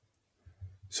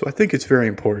So I think it's very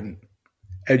important,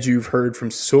 as you've heard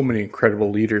from so many incredible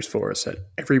leaders for us at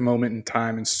every moment in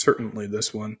time, and certainly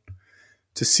this one,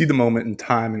 to see the moment in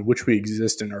time in which we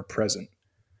exist in our present,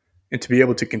 and to be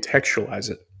able to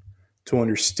contextualize it, to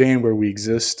understand where we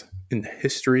exist in the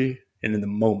history and in the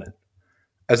moment,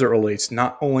 as it relates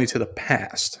not only to the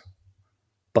past,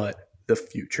 but the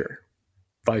future.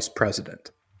 Vice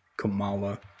President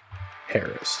Kamala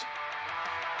Harris.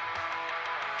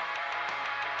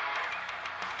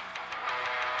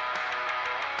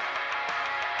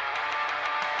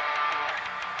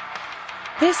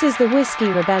 This is the Whiskey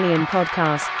Rebellion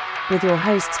podcast, with your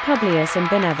hosts Publius and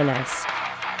Benevolus.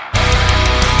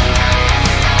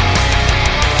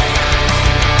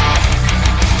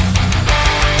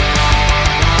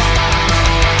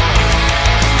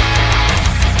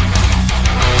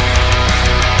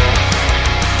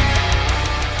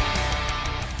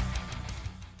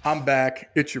 I'm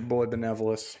back. It's your boy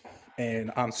Benevolus,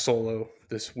 and I'm solo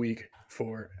this week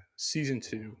for Season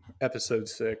 2, Episode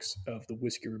 6 of the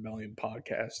Whiskey Rebellion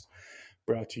podcast,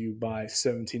 brought to you by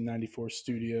 1794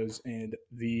 Studios and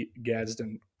the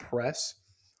Gadsden Press.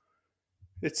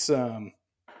 It's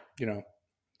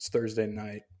it's Thursday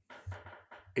night,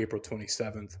 April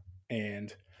 27th,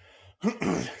 and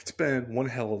it's been one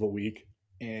hell of a week,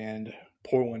 and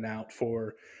pour one out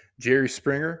for Jerry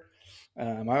Springer.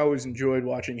 I always enjoyed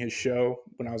watching his show.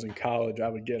 When I was in college, I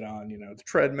would get on, the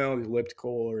treadmill, the elliptical,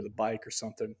 or the bike or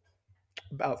something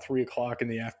about 3 o'clock in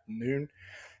the afternoon,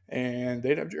 and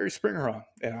they'd have Jerry Springer on.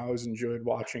 And I always enjoyed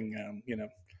watching,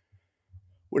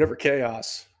 whatever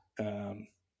chaos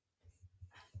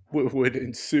would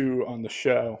ensue on the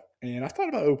show. And I thought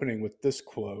about opening with this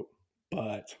quote,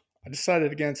 but I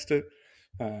decided against it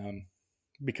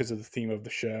because of the theme of the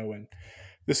show. And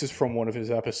this is from one of his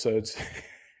episodes.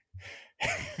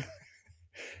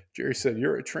 Jerry said,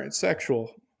 "You're a transsexual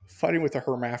fighting with a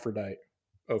hermaphrodite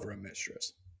over a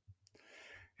mistress."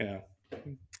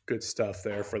 Good stuff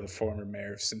there for the former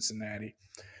mayor of Cincinnati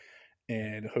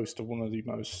and host of one of the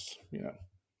most,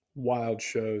 wild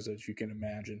shows that you can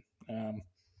imagine. I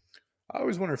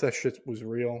always wonder if that shit was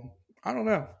real. I don't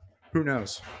know. Who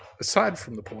knows? Aside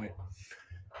from the point,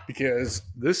 because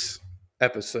this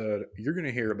episode, you're going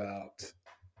to hear about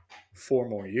 4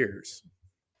 more years.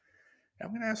 I'm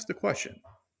going to ask the question,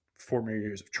 4 more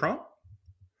years of Trump?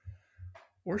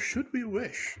 Or should we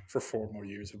wish for 4 more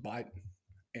years of Biden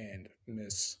and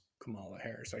Miss Kamala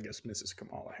Harris? I guess Mrs.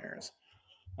 Kamala Harris,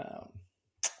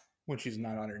 when she's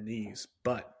not on her knees.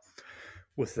 But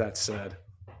with that said,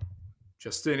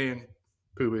 Justinian,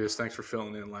 Publius, thanks for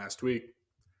filling in last week.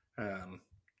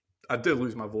 I did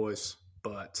lose my voice,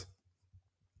 but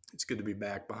it's good to be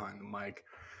back behind the mic.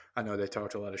 I know they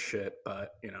talked a lot of shit,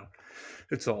 but,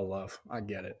 it's all love. I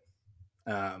get it.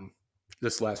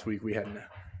 This last week, we had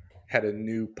a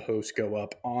new post go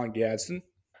up on Gadsden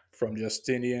from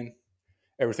Justinian.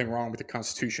 Everything wrong with the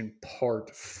Constitution,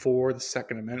 Part 4, the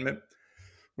Second Amendment.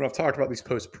 When I've talked about these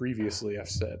posts previously, I've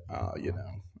said, I'm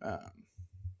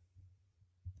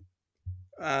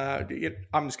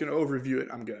just going to overview it.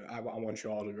 I want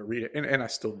you all to go read it, and I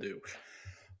still do.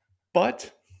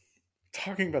 But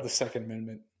talking about the Second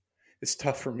Amendment, it's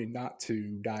tough for me not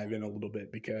to dive in a little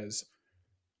bit because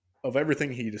of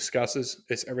everything he discusses.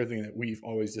 It's everything that we've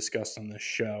always discussed on this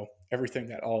show, everything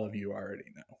that all of you already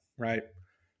know, right?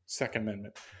 Second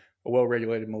Amendment, a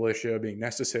well-regulated militia being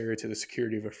necessary to the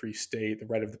security of a free state, the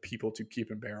right of the people to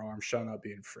keep and bear arms shall not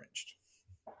be infringed.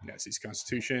 United States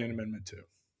Constitution, Amendment 2.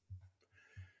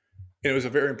 And it was a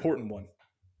very important one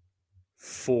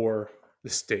for the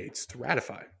states to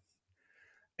ratify.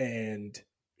 And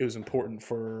it was important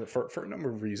for a number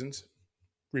of reasons.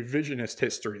 Revisionist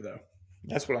history, though.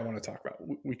 That's what I want to talk about.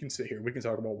 We can sit here. We can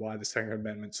talk about why the Second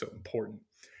Amendment is so important.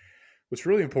 What's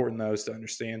really important, though, is to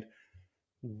understand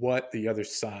what the other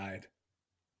side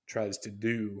tries to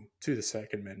do to the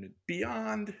Second Amendment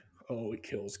beyond, it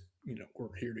kills,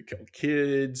 we're here to kill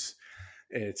kids.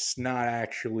 It's not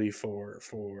actually for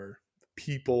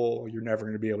people. You're never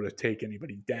going to be able to take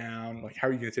anybody down. Like, how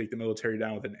are you going to take the military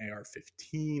down with an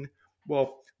AR-15?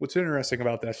 Well, what's interesting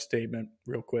about that statement,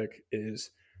 real quick, is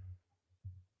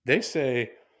they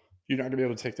say you're not going to be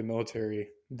able to take the military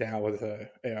down with an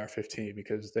AR-15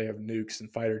 because they have nukes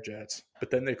and fighter jets. But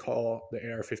then they call the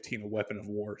AR-15 a weapon of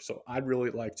war. So I'd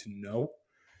really like to know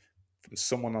from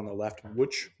someone on the left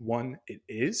which one it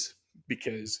is,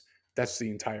 because that's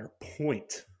the entire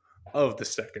point of the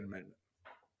Second Amendment.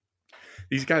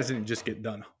 These guys didn't just get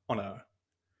done on a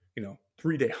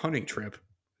 3-day hunting trip.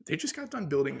 They just got done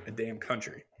building a damn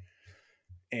country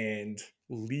and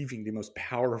leaving the most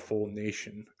powerful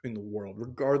nation in the world,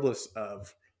 regardless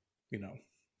of,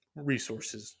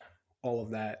 resources all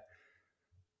of that,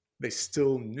 they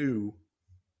still knew,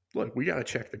 look, we got to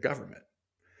check the government.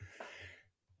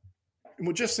 And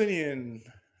what Justinian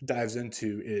dives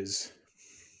into is,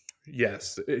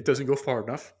 yes, it doesn't go far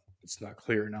enough. It's not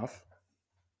clear enough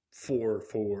for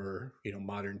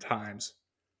modern times.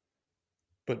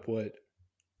 But what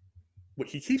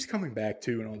he keeps coming back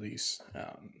to in all these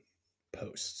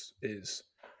posts is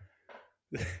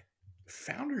the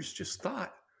founders just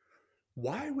thought,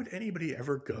 why would anybody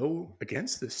ever go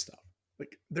against this stuff?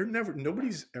 Like,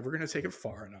 nobody's ever going to take it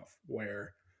far enough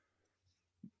where,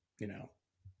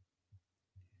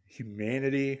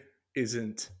 humanity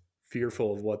isn't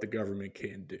fearful of what the government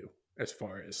can do as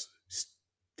far as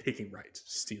taking rights,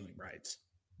 stealing rights.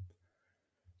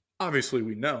 Obviously,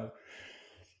 we know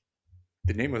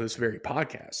the name of this very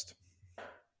podcast,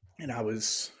 and I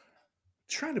was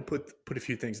trying to put a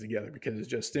few things together because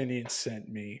Justinian sent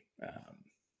me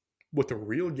what the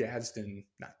real Gadsden,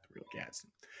 not the real Gadsden,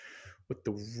 what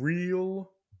the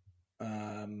real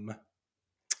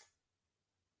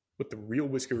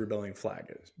Whiskey Rebellion flag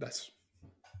is. That's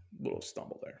a little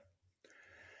stumble there.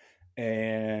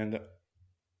 And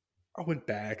I went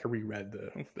back, I reread the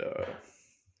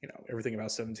everything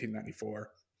about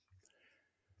 1794.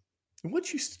 And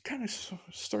what you kind of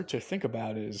start to think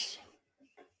about is,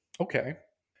 okay,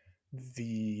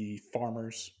 the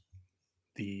farmers,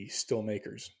 the still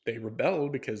makers, they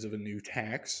rebelled because of a new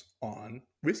tax on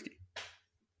whiskey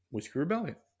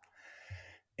rebellion.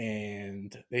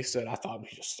 And they said, I thought we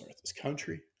could just start this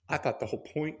country. I thought the whole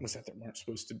point was that there weren't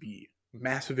supposed to be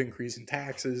massive increase in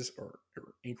taxes or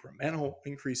incremental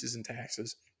increases in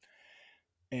taxes.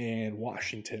 And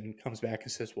Washington comes back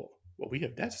and says, well, we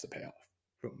have debts to pay off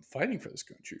from fighting for this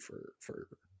country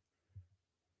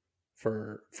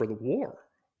for the war.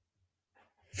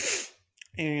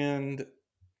 And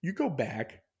you go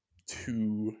back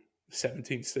to the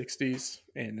 1760s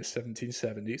and the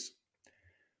 1770s,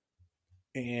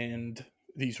 and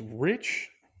these rich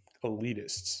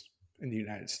elitists in the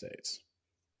United States,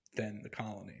 then the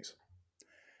colonies,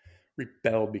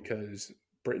 rebelled because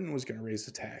Britain was going to raise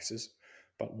the taxes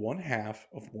about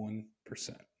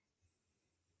 0.5%.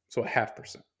 So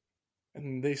 0.5%.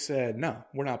 And they said, no,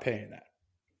 we're not paying that.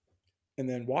 And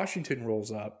then Washington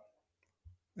rolls up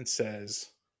and says,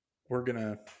 we're going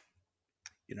to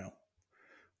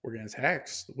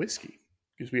tax the whiskey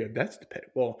because we have debts to pay.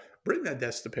 Well, Britain had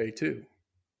debts to pay too.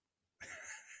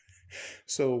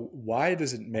 So why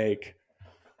does it make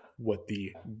what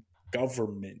the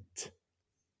government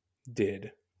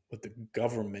did, what the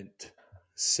government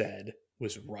said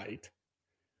was right,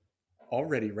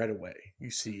 already right away?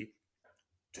 You see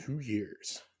 3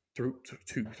 years into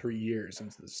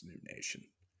this new nation,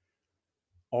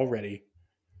 already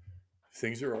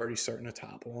things are already starting to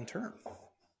topple and turn.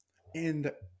 And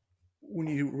when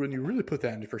you really put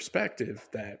that into perspective,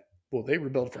 that, well, they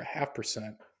rebelled for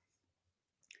 0.5%,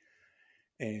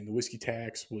 and the whiskey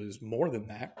tax was more than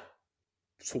that.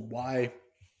 So why?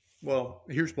 Well,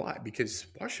 here's why. Because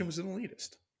Washington was an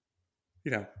elitist.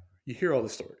 You hear all the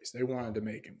stories. They wanted to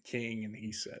make him king, and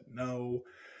he said no.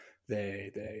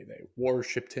 They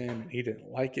worshipped him, and he didn't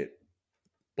like it.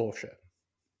 Bullshit.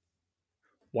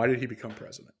 Why did he become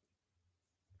president?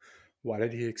 Why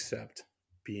did he accept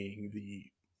being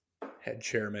the head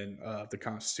chairman of the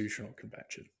Constitutional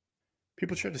Convention?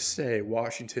 People try to say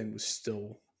Washington was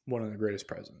still one of the greatest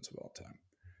presidents of all time.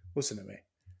 Listen to me.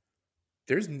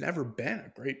 There's never been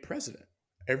a great president.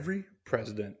 Every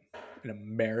president in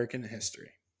American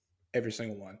history, every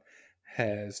single one,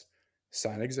 has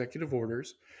signed executive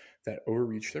orders that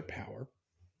overreach their power.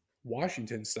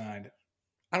 Washington signed,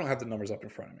 I don't have the numbers up in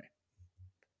front of me.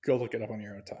 Go look it up on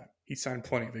your own time. He signed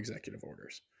plenty of executive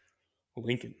orders.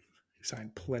 Lincoln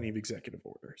signed plenty of executive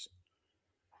orders.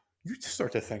 You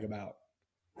start to think about,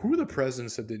 who are the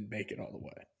presidents that didn't make it all the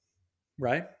way,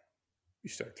 right? You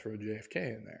start to throw JFK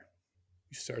in there.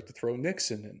 You start to throw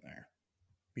Nixon in there.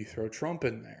 You throw Trump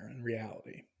in there in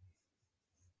reality.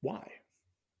 Why?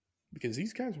 Because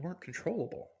these guys weren't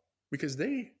controllable. Because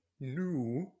they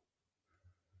knew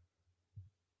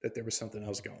that there was something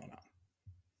else going on.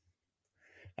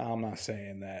 Now, I'm not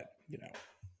saying that,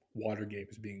 Watergate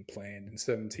was being planned in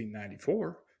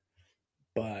 1794,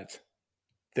 but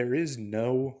there is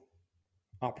no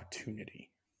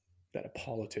opportunity that a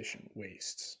politician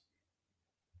wastes.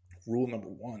 Rule number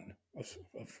one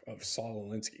of Saul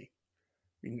Alinsky: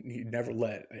 you never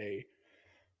let a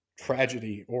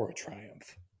tragedy or a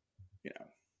triumph,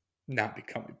 not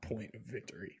become a point of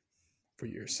victory for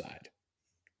your side.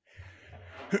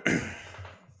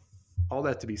 All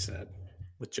that to be said,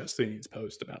 with Justinian's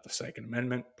post about the Second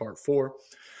Amendment, Part 4,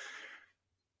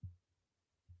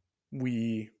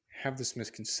 we have this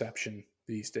misconception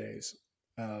these days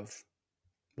of,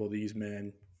 well, these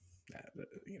men,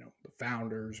 the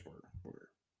founders were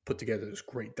put together this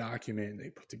great document. They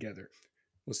put together,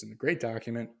 listen, the great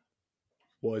document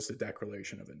was the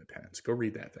Declaration of Independence. Go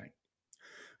read that thing.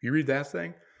 You read that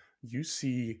thing, you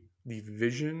see the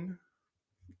vision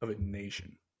of a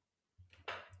nation.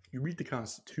 You read the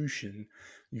Constitution,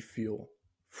 you feel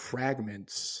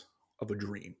fragments of a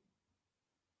dream.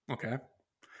 Okay?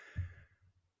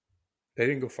 They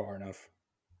didn't go far enough.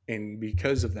 And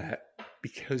because of that,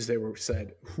 because they were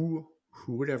said, who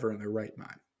would ever in their right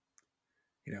mind,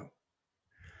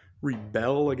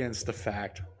 rebel against the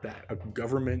fact that a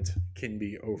government can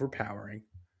be overpowering,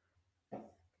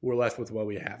 we're left with what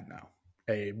we have now.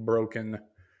 A broken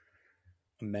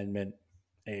amendment,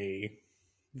 a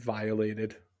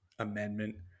violated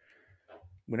amendment.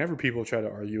 Whenever people try to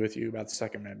argue with you about the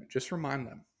Second Amendment, just remind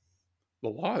them, the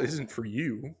law isn't for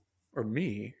you or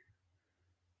me.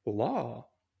 The law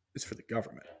is for the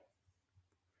government.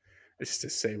 It's to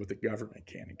say what the government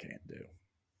can and can't do.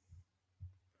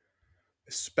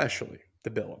 Especially the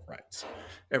Bill of Rights.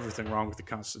 Everything wrong with the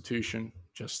Constitution.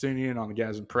 Justinian on the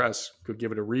Gazette Press. Go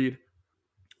give it a read.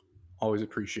 Always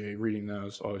appreciate reading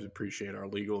those. Always appreciate our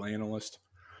legal analyst.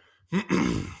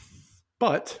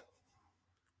 But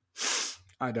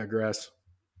I digress.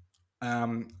 I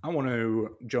want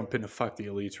to jump into fuck the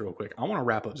elites real quick. I want to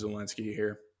wrap up Zelensky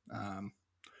here.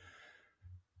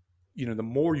 The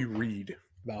more you read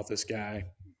about this guy,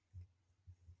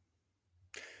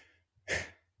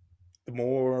 the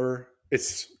more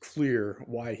it's clear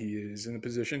why he is in the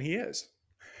position he is.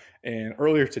 And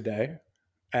earlier today,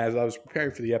 as I was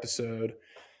preparing for the episode,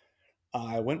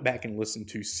 I went back and listened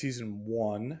to season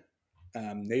 1,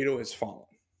 NATO Has Fallen,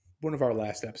 one of our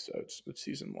last episodes of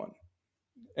season 1.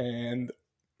 And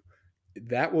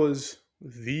that was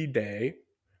the day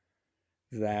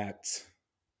that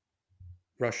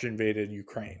Russia invaded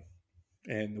Ukraine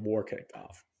and the war kicked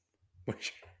off,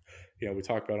 which, we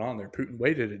talked about on there. Putin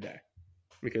waited a day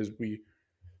because we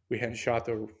hadn't shot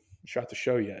the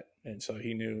show yet. And so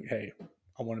he knew, hey,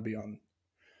 I want to be on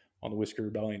the Whiskey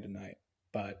Rebellion tonight.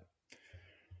 But,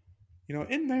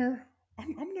 in there,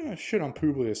 I'm going to shit on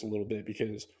Publius a little bit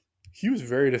because he was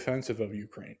very defensive of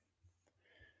Ukraine.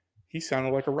 He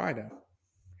sounded like a rhino.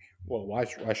 Well, why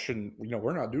shouldn't,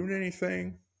 we're not doing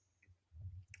anything.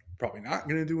 Probably not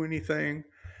going to do anything.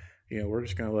 We're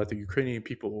just going to let the Ukrainian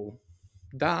people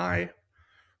die.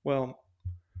 Well,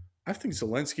 I think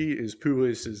Zelensky is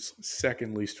Publius'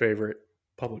 second least favorite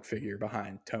public figure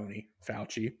behind Tony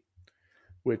Fauci,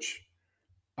 which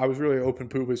I was really hoping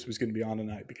Publius was going to be on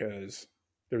tonight because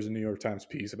there's a New York Times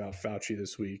piece about Fauci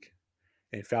this week,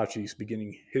 and Fauci's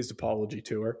beginning his apology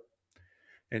tour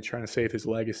and trying to save his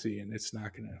legacy, and it's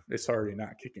already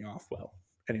not kicking off well.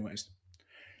 Anyways,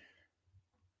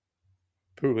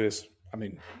 Publius,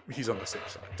 he's on the safe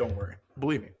side. Don't worry.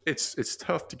 Believe me, it's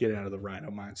tough to get out of the rhino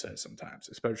mindset sometimes,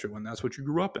 especially when that's what you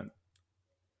grew up in.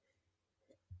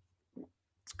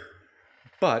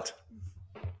 But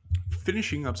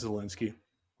finishing up Zelensky,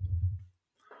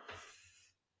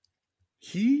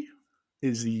 he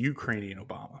is the Ukrainian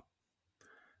Obama.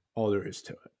 All there is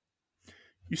to it.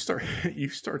 You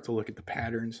start to look at the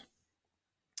patterns.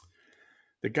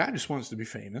 The guy just wants to be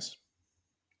famous.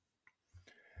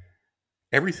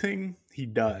 Everything he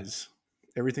does,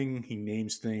 everything he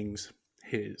names things,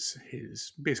 his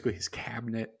basically his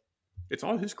cabinet, it's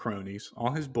all his cronies,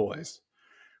 all his boys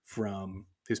from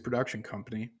his production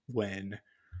company when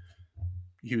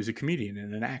he was a comedian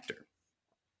and an actor.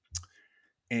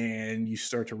 And you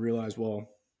start to realize, well,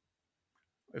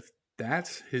 if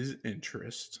that's his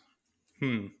interest,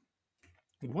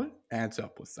 what adds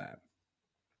up with that?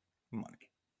 Money.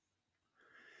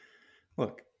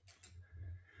 Look,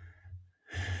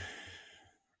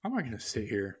 I'm not going to sit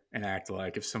here and act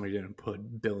like if somebody didn't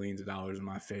put billions of dollars in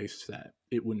my face that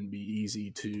it wouldn't be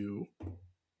easy to,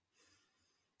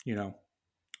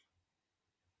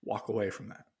 walk away from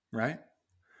that, right?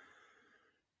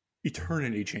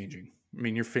 Eternity changing.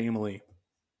 Your family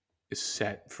is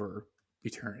set for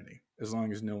eternity as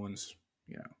long as no one's,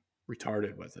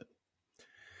 retarded with it.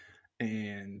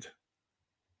 And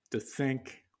to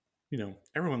think,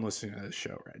 everyone listening to this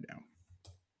show right now,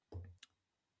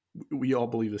 we all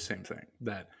believe the same thing,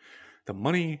 that the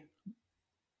money,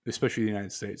 especially the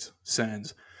United States,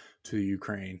 sends to the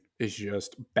Ukraine is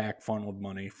just back-funneled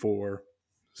money for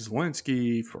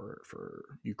Zelensky, for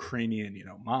Ukrainian,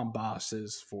 mob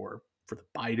bosses, for the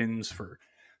Bidens, for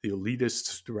the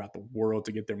elitists throughout the world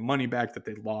to get their money back that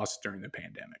they lost during the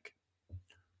pandemic.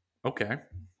 Okay.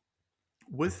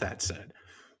 With that said,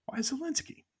 why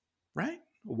Zelensky, right?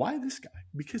 Why this guy?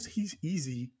 Because he's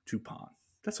easy to pawn.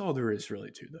 That's all there is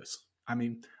really to this. I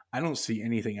mean, I don't see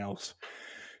anything else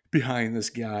behind this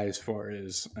guy as far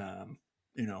as,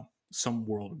 some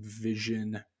world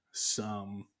vision,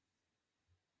 some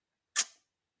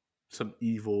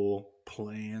evil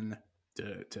plan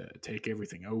to take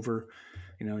everything over.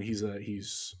 He's a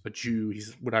Jew.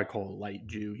 He's what I call a light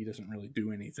Jew. He doesn't really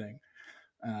do anything.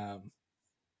 Um,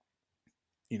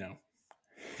 you know,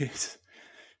 his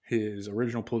his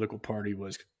original political party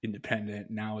was independent.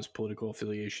 Now his political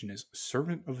affiliation is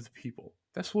Servant of the People.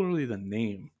 That's literally the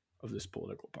name of this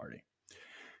political party.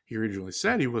 He originally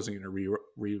said he wasn't going to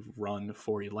rerun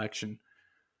for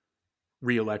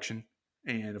re-election,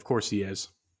 and of course he is.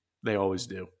 They always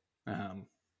do.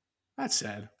 That's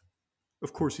sad.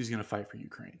 Of course he's going to fight for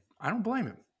Ukraine. I don't blame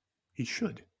him. He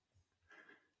should.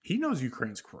 He knows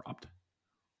Ukraine's corrupt.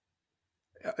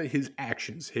 His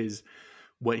actions,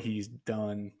 what he's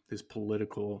done, his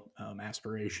political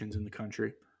aspirations in the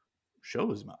country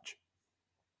show as much.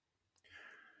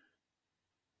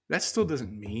 That still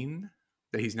doesn't mean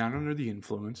that he's not under the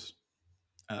influence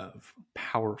of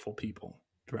powerful people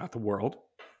throughout the world.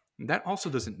 And that also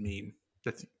doesn't mean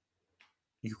that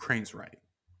Ukraine's right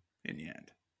in the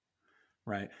end,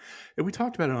 right? And we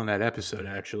talked about it on that episode,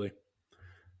 actually.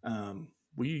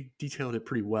 We detailed it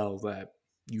pretty well that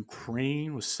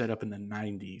Ukraine was set up in the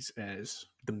 90s as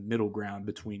the middle ground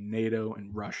between NATO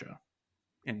and Russia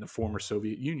and the former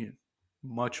Soviet Union,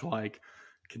 much like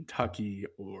Kentucky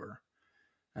or,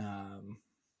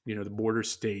 the border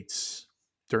states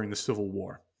during the Civil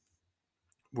War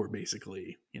were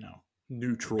basically,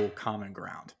 neutral common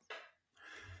ground.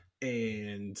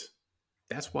 And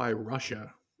that's why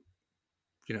Russia,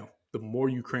 the more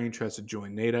Ukraine tries to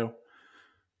join NATO,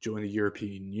 join the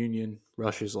European Union,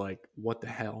 Russia's like, what the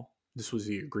hell? This was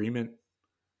the agreement.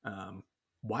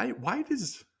 Why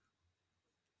does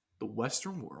the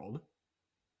Western world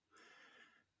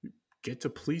get to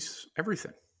police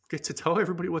everything? Get to tell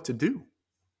everybody what to do?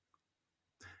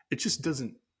 It just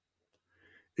doesn't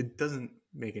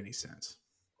make any sense.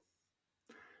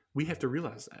 We have to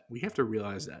realize that. We have to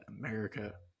realize that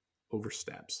America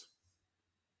oversteps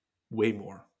way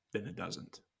more than it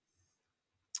doesn't.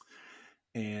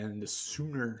 And the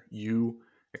sooner you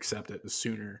accept it, the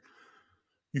sooner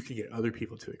you can get other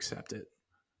people to accept it,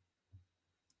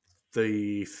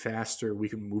 the faster we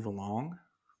can move along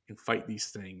and fight these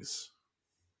things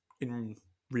in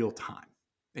real time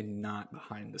and not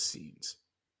behind the scenes.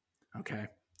 Okay?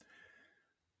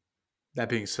 That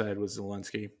being said, with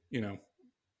Zelensky,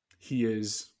 he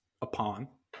is a pawn.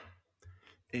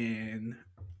 And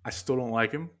I still don't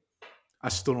like him. I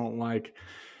still don't like,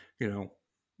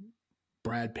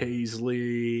 Brad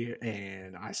Paisley,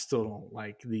 and I still don't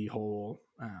like the whole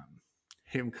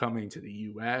him coming to the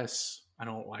U.S. I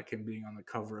don't like him being on the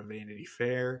cover of Vanity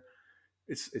Fair.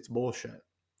 It's bullshit,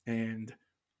 and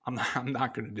I'm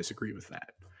not going to disagree with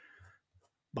that.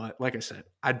 But like I said,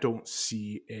 I don't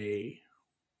see a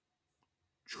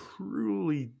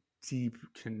truly deep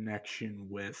connection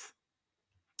with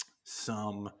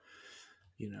some,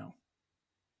 new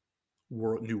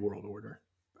world order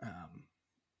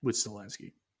with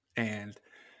Zelensky. And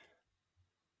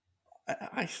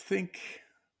I think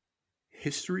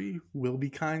history will be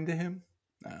kind to him.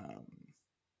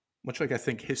 Much like I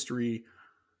think history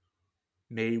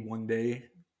may one day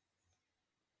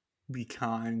be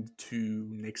kind to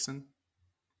Nixon,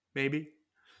 maybe.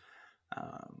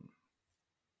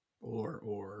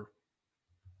 Or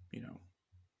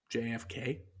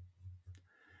JFK.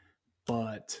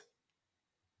 But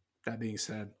that being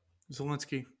said,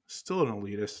 Zelensky still an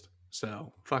elitist.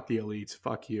 So fuck the elites,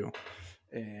 fuck you.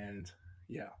 And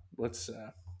yeah, let's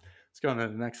go on to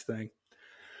the next thing.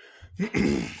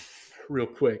 Real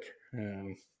quick.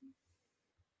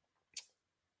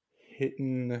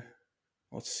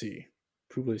 Let's see.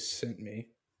 Publius sent me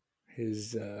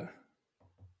his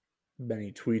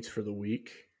Benny tweets for the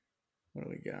week. What do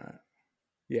we got?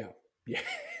 Yeah.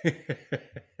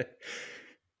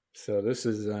 So this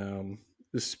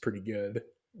is pretty good.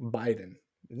 Biden,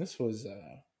 and this was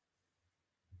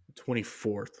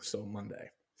 24th, so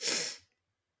Monday.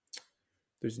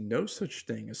 There's no such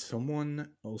thing as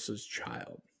someone else's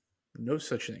child. No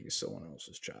such thing as someone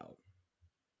else's child.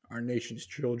 Our nation's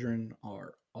children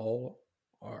are all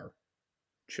our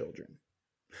children.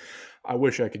 I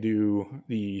wish I could do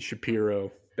the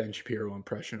Ben Shapiro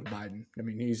impression of Biden. I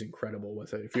mean, he's incredible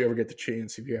with it. If you ever get the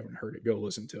chance, if you haven't heard it, go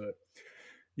listen to it.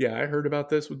 Yeah, I heard about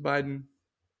this with Biden.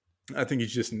 I think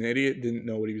he's just an idiot, didn't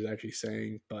know what he was actually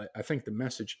saying, but I think the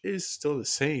message is still the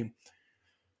same.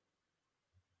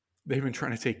 They've been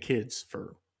trying to take kids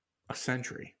for a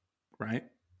century, right?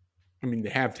 I mean, they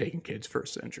have taken kids for a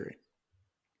century.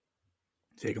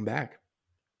 Take them back.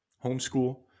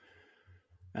 Homeschool.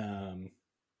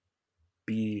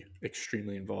 Be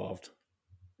extremely involved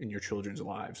in your children's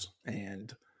lives,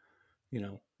 and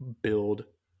build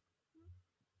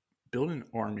an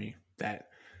army that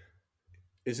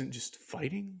isn't just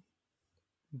fighting,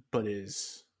 but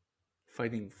is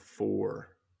fighting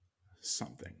for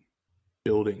something,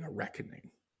 building a reckoning.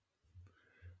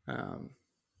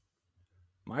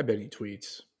 My Benny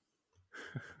tweets.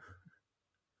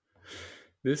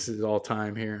 This is all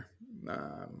time here.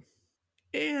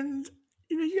 And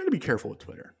you got to be careful with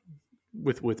Twitter,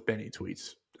 with Benny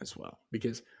tweets as well,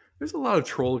 because there's a lot of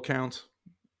troll accounts,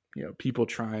 people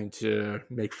trying to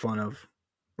make fun of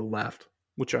the left,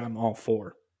 which I'm all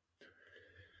for.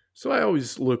 So I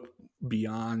always look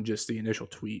beyond just the initial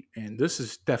tweet, and this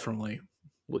is definitely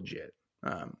legit.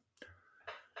 And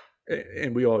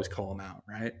we always call them out,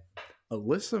 right?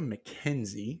 Alyssa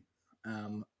McKenzie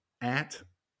at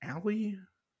Allie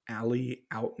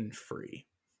Out and Free.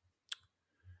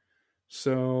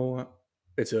 So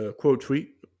it's a quote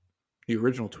tweet. The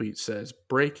original tweet says,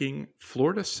 breaking,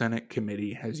 Florida Senate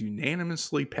committee has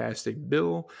unanimously passed a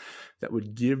bill that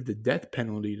would give the death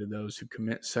penalty to those who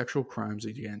commit sexual crimes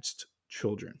against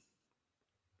children.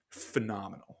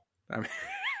 Phenomenal. I mean,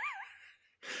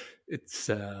 it's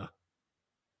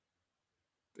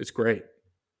great.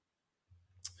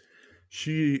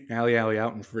 Allie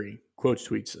Out and Free, quote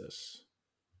tweets this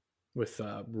with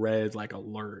red like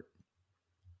alert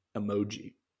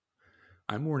emoji.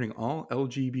 I'm warning all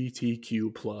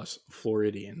LGBTQ plus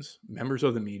Floridians, members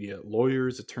of the media,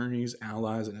 lawyers, attorneys,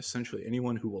 allies, and essentially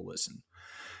anyone who will listen.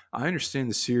 I understand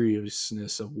the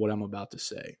seriousness of what I'm about to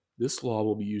say. This law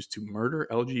will be used to murder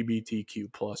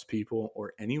LGBTQ plus people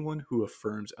or anyone who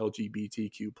affirms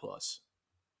LGBTQ plus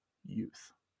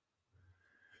youth.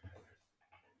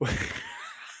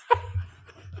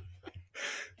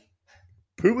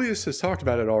 Publius has talked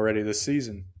about it already this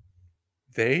season.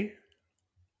 They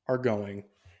are going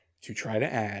to try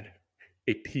to add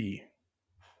a P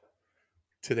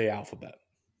to the alphabet.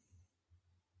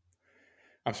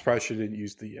 I'm surprised she didn't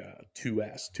use the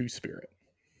 2S, two-spirit.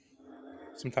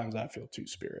 Sometimes I feel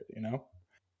two-spirit,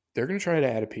 They're going to try to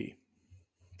add a P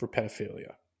for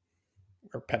pedophilia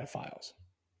or pedophiles.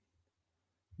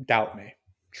 Doubt me.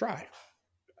 Try.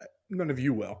 None of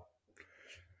you will.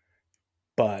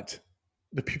 But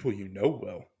the people you know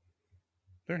will.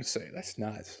 They're going to say, that's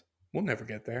nuts. We'll never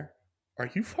get there. Are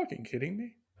you fucking kidding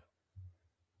me?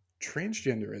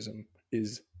 Transgenderism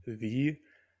is the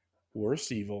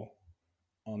worst evil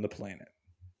on the planet.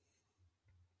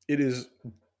 It is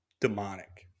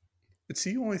demonic. It's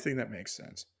the only thing that makes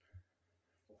sense.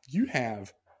 You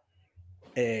have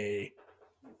a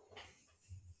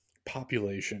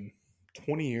population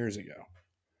 20 years ago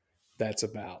that's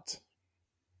about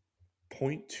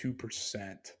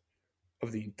 0.2%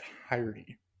 of the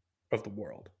entirety of the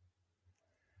world.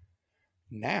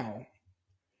 Now,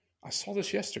 I saw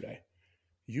this yesterday.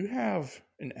 You have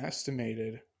an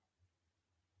estimated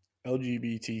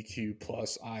LGBTQ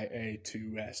plus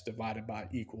IA2S divided by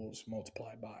equals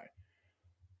multiplied by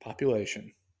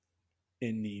population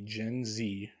in the Gen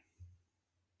Z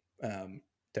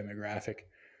demographic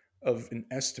of an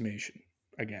estimation,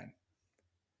 again,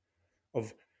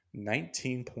 of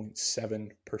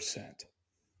 19.7%.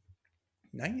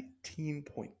 19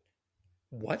 point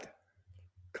what?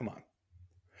 Come on.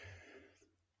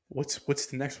 What's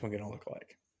the next one going to look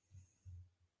like?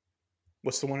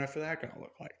 What's the one after that going to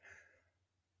look like?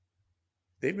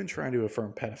 They've been trying to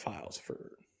affirm pedophiles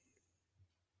for,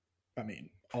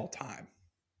 all time.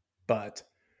 But,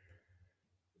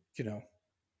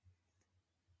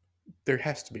 there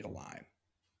has to be a line.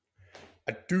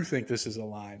 I do think this is a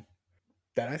line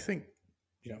that I think,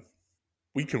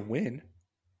 we can win.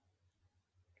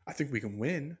 I think we can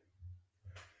win.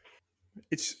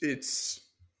 It's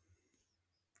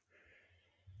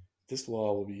this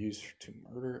law will be used to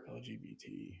murder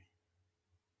LGBT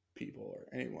people or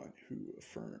anyone who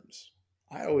affirms.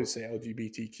 I always say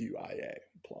LGBTQIA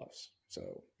plus.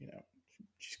 So,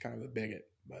 she's kind of a bigot,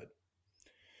 but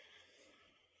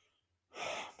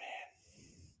man,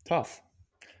 tough.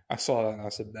 I saw that and I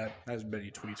said that has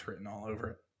Betty tweets written all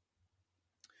over it.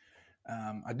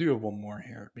 I do have one more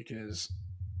here because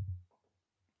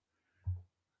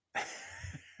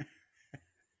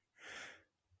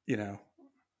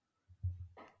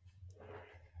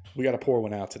we got to pour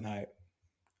one out tonight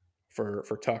for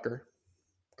Tucker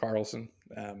Carlson.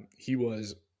 He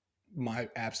was my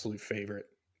absolute favorite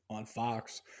on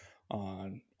Fox,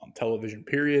 on television,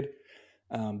 period.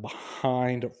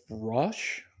 Behind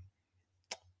Rush,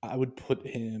 I would put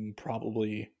him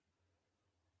probably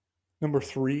Number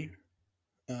three,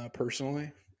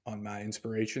 personally, on my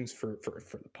inspirations for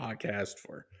the podcast,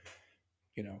 for,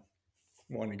 you know,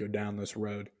 wanting to go down this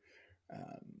road.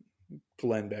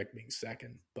 Glenn Beck being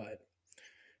second, but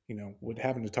what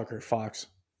happened to Tucker Fox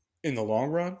in the long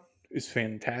run is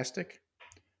fantastic.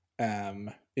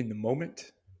 In the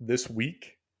moment, this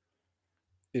week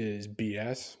is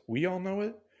BS. We all know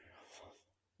it.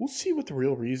 We'll see what the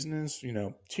real reason is.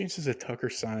 Chances that Tucker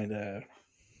signed a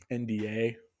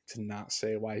NDA to not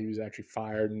say why he was actually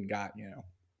fired and got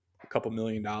a couple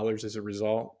 $1,000,000 as a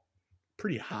result,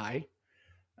 pretty high.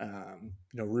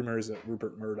 Rumors that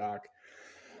Rupert Murdoch,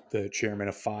 the chairman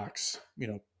of Fox,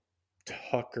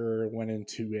 Tucker went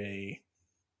into a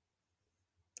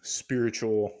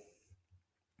spiritual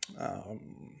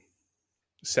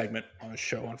segment on a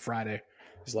show on Friday,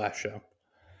 his last show.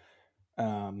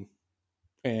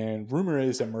 And rumor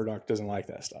is that Murdoch doesn't like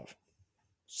that stuff.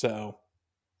 So,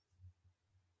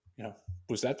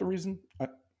 was that the reason?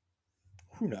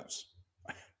 Who knows?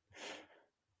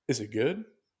 Is it good?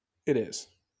 It is.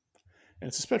 And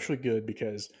it's especially good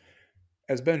because,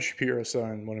 as Ben Shapiro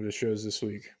saw in one of his shows this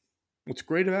week, what's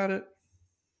great about it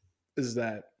is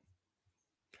that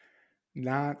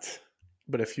not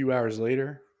but a few hours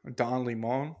later, Don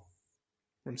Lemon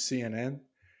from CNN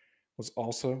was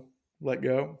also let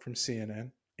go from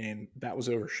CNN, and that was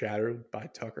overshadowed by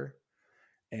Tucker.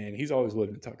 And he's always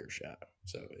lived in Tucker's shadow,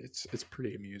 so it's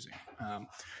pretty amusing.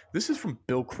 This is from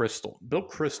Bill Kristol. Bill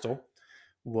Kristol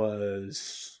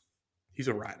he's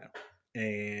a rhino,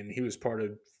 and he was part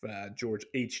of George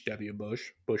H.W.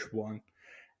 Bush, Bush 1,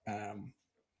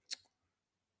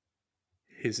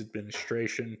 his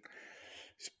administration.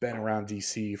 He's been around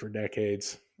D.C. for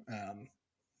decades.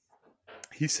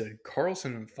 He said,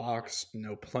 Carlson and Fox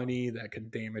know plenty that could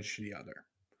damage the other.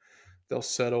 They'll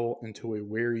settle into a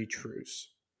wary truce.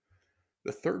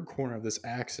 The third corner of this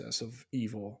axis of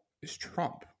evil is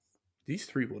Trump. These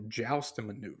three will joust and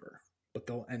maneuver, but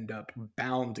they'll end up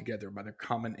bound together by their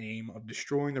common aim of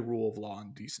destroying the rule of law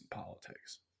and decent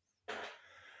politics.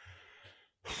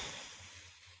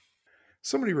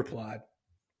 Somebody replied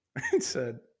and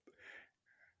said,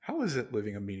 how is it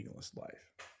living a meaningless life?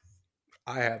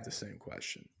 I have the same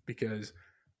question because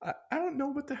I don't know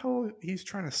what the hell he's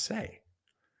trying to say.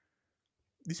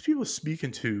 These people speaking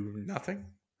to nothing.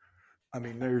 I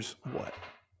mean, there's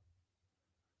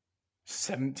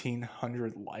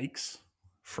 1,700 likes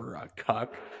for a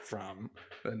cuck from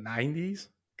the 90s?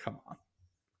 Come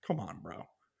on, bro.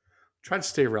 Try to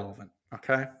stay relevant,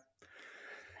 okay?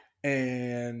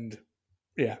 And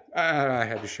yeah, I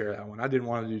had to share that one. I didn't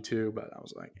want to do two, but I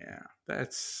was like, yeah,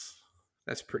 that's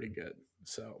pretty good.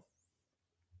 So,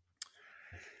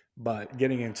 but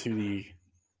getting into the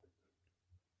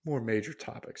more major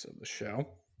topics of the show,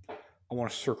 I want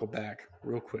to circle back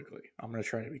real quickly. I'm going to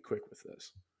try to be quick with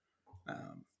this.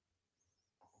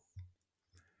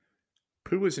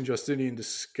 Pulis and Justinian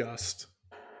discussed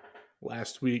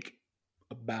last week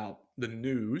about the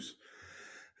news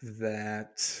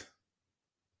that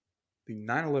the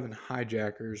 9/11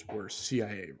 hijackers were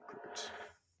CIA recruits.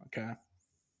 Okay,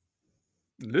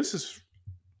 this is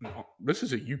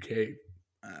a UK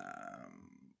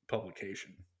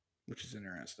publication, which is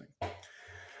interesting.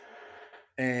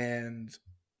 And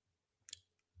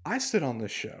I stood on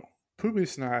this show.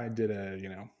 Publius and I did I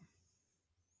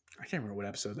can't remember what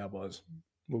episode that was,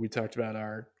 where we talked about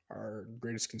our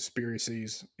greatest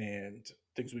conspiracies and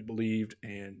things we believed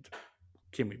and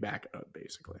can we back it up,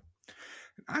 basically.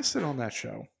 And I said on that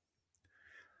show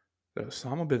that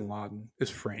Osama bin Laden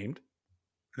is framed,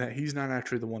 that he's not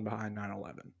actually the one behind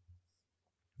 9/11.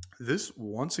 This,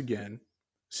 once again,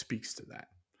 speaks to that.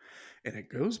 And it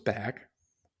goes back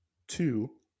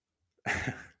to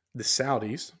the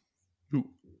Saudis, who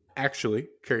actually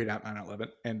carried out 9/11.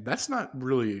 And that's not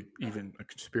really even a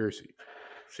conspiracy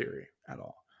theory at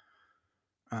all.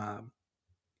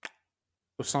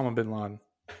 Osama bin Laden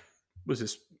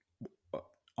was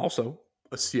also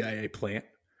a CIA plant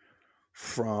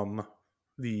from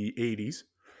the 80s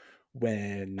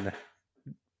when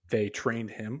they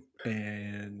trained him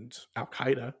and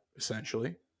Al-Qaeda,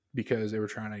 essentially, because they were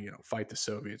trying to, fight the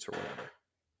Soviets or whatever.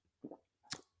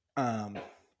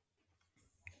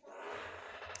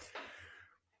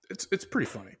 It's pretty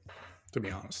funny, to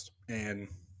be honest. And,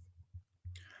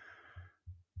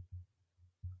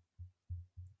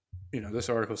 this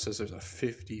article says there's a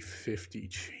 50-50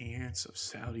 chance of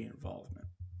Saudi involvement.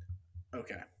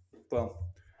 Okay.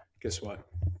 Well, guess what?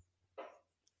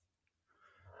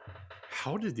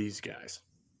 How did these guys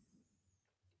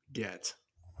get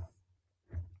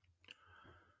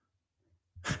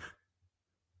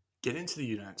into the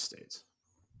United States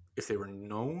if they were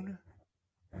known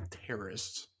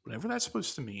terrorists, whatever that's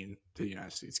supposed to mean to the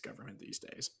United States government these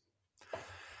days.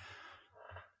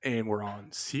 And we're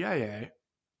on CIA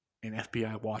and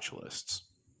FBI watch lists.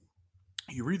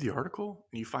 You read the article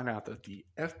and you find out that the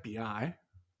FBI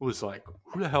was like,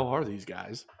 who the hell are these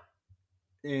guys?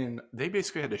 And they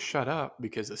basically had to shut up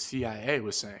because the CIA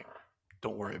was saying,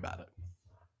 don't worry about it.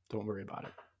 Don't worry about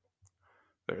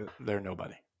it. They're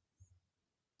nobody.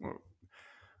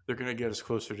 They're going to get us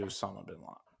closer to Osama bin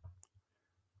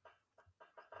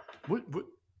Laden.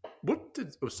 What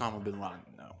did Osama bin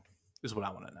Laden know is what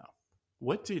I want to know.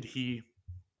 What did he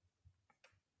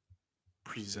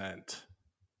present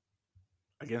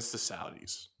against the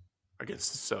Saudis,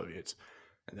 against the Soviets,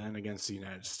 and then against the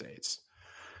United States,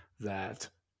 that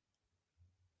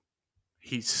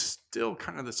he's still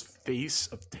kind of this face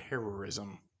of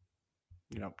terrorism,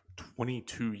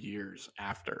 22 years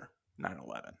after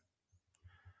 9/11.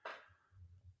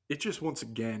 It just once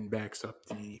again backs up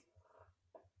and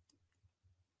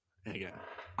again,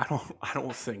 I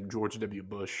don't think George W.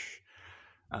 Bush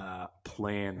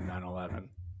planned 9/11.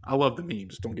 I love the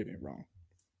memes, don't get me wrong.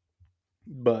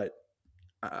 But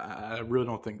I really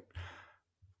don't think,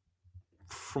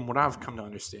 from what I've come to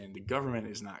understand, the government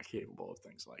is not capable of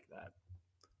things like that.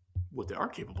 What they are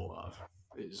capable of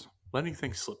is letting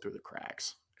things slip through the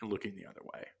cracks and looking the other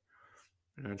way,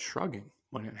 and then shrugging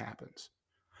when it happens.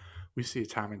 We see it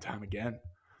time and time again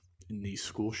in these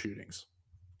school shootings,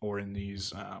 or in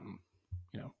these,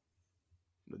 the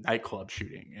nightclub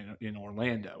shooting in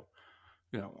Orlando.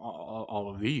 All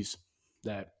of these,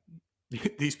 that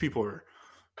these people are,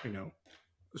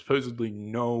 supposedly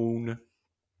known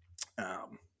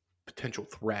potential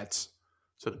threats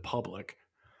to the public,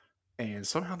 and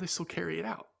somehow they still carry it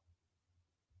out.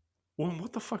 Well,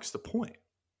 what the fuck's the point?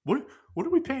 What are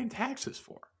we paying taxes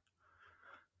for?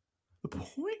 The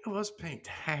point of us paying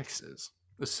taxes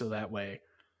is so that way,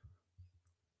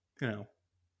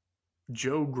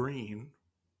 Joe Green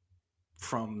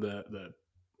from the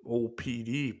old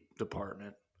PD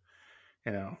department,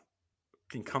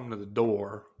 can come to the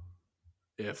door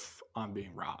if I'm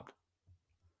being robbed.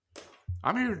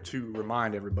 I'm here to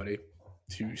remind everybody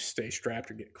to stay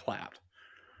strapped or get clapped,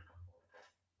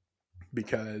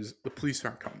 because the police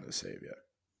aren't coming to save you.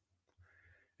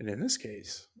 And in this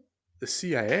case, the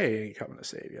CIA ain't coming to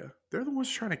save you. They're the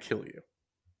ones trying to kill you.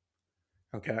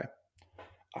 Okay?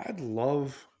 I'd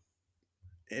love,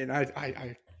 and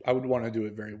I would want to do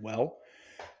it very well,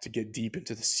 to get deep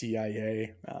into the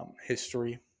CIA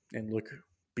history and look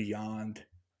beyond,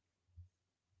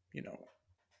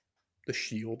 the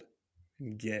shield,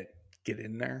 and get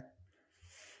in there.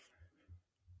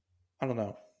 I don't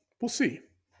know. We'll see.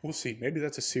 Maybe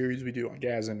that's a series we do on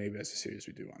Gaza. Maybe that's a series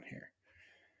we do on here.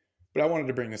 But I wanted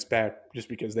to bring this back just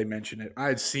because they mentioned it. I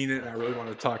had seen it and I really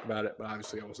wanted to talk about it, but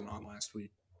obviously I wasn't on last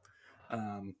week.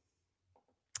 And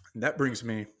that brings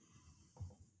me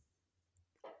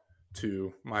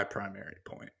to my primary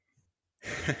point.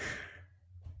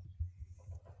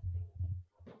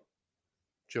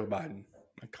 Joe Biden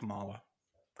and Kamala,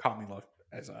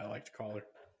 as I like to call her,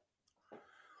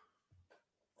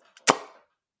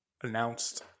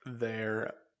 announced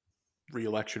their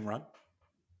re-election run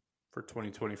for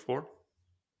 2024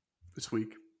 this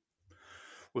week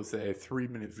with a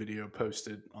 3-minute video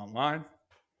posted online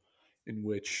in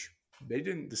which they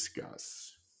didn't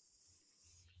discuss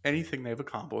anything they've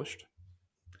accomplished,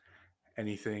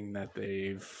 anything that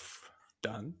they've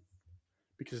done,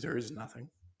 because there is nothing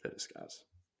to discuss.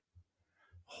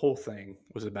 The whole thing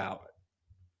was about,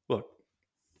 look,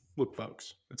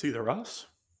 folks, it's either us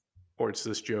or it's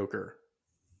this joker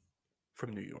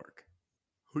from New York.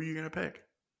 Who are you going to pick?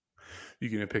 You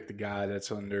going to pick the guy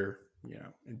that's under,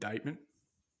 indictment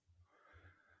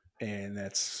and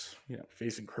that's,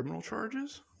 facing criminal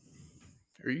charges?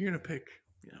 Or are you going to pick,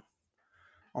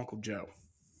 Uncle Joe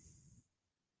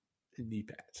in knee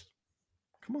pads?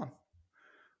 Come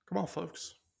on,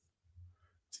 folks.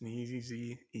 It's an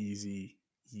easy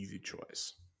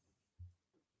choice.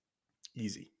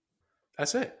 Easy.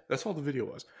 That's it. That's all the video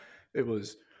was. It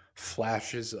was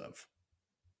flashes of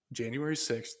January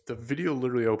 6th. The video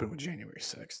literally opened with January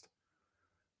 6th.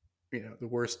 The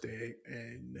worst day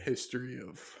in the history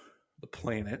of the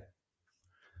planet.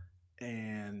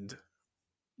 And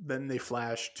then they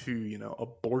flashed to,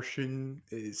 abortion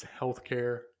is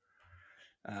healthcare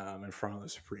in front of the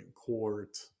Supreme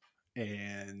Court.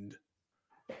 And,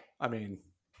 I mean,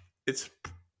 it's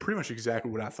pretty much exactly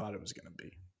what I thought it was going to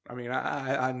be. I mean,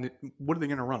 I what are they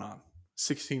going to run on?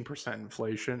 16%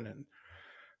 inflation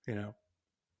and,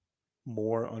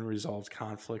 more unresolved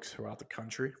conflicts throughout the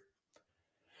country.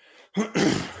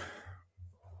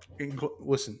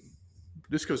 Listen,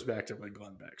 This goes back to what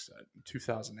Glenn Beck said in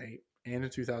 2008 and in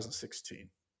 2016.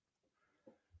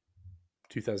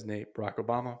 2008, Barack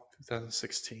Obama.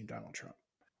 2016, Donald Trump.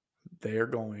 They are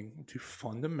going to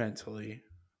fundamentally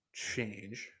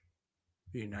change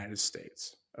the United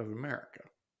States of America.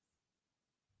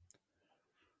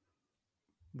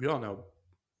 We all know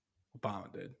Obama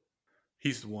did.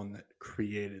 He's the one that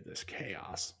created this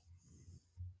chaos.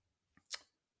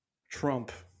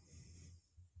 Trump,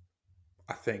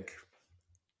 I think,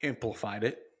 amplified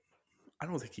it. I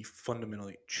don't think he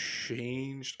fundamentally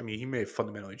changed. I mean, he may have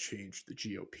fundamentally changed the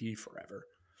GOP forever.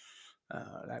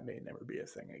 That may never be a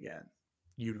thing again.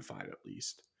 Unified, at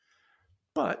least.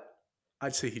 But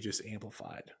I'd say he just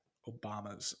amplified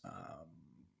Obama's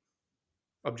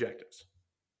objectives.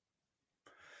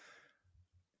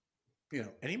 You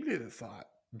know, anybody that thought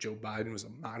Joe Biden was a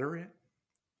moderate,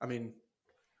 I mean,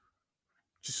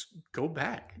 just go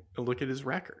back and look at his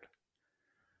record.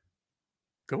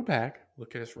 Go back,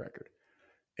 look at his record.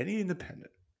 Any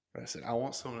independent, I said, I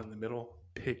want someone in the middle,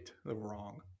 picked the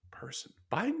wrong person.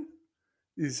 Biden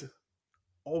is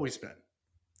always been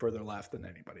further left than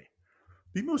anybody.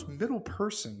 The most middle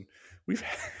person we've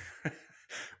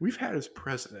had as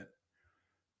president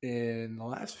in the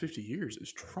last 50 years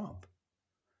is Trump,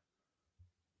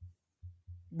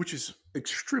 which is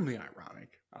extremely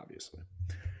ironic, obviously.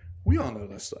 We all know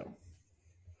this, though.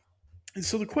 And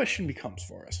so the question becomes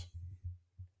for us,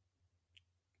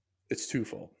 it's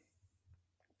twofold.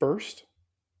 First,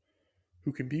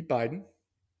 who can beat Biden?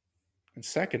 And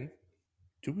second,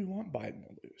 do we want Biden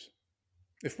to lose?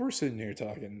 If we're sitting here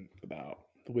talking about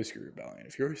the Whiskey Rebellion,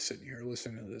 if you're sitting here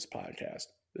listening to this podcast,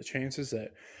 the chances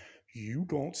that you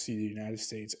don't see the United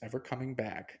States ever coming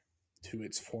back to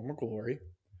its former glory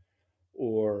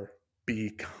or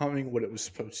becoming what it was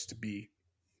supposed to be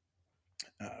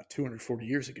 240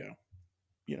 years ago,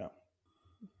 you know,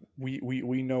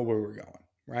 we know where we're going,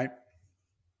 right?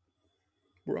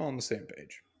 We're all on the same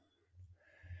page.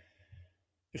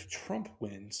 If Trump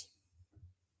wins,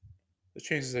 the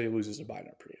chances that he loses to Biden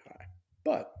are pretty high.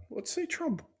 But let's say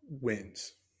Trump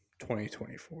wins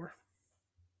 2024.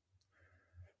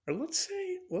 Or let's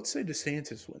say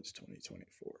DeSantis wins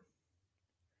 2024.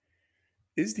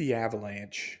 Is the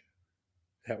avalanche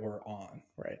that we're on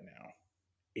right now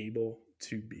able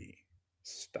to be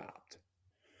stopped?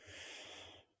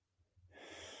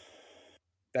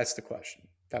 That's the question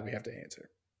that we have to answer.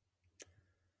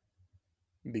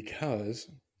 Because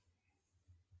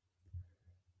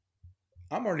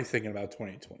I'm already thinking about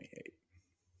 2028.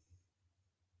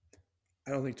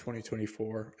 I don't think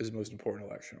 2024 is the most important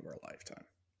election of our lifetime.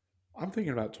 I'm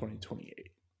thinking about 2028.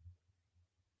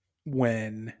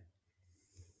 When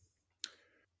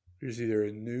there's either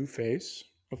a new face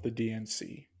of the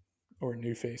DNC or a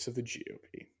new face of the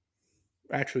GOP.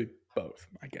 Actually, both,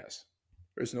 I guess.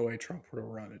 There's no way Trump would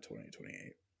run in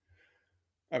 2028.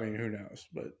 I mean, who knows?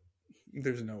 But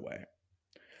there's no way.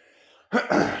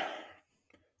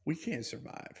 We can't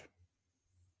survive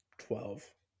 12.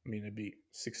 I mean, it'd be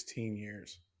 16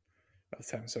 years by the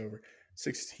time it's over.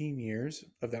 16 years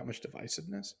of that much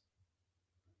divisiveness.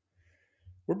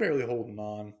 We're barely holding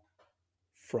on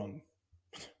from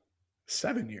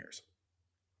 7 years.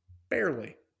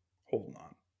 Barely holding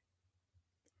on.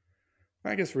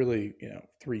 I guess really,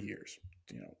 3 years,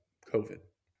 COVID.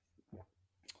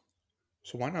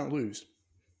 So why not lose?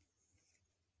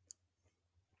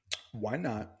 Why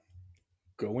not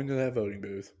go into that voting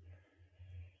booth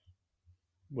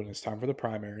when it's time for the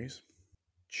primaries,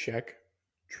 check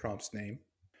Trump's name,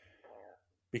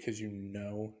 because you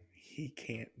know he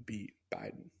can't beat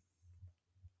Biden.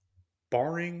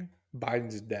 Barring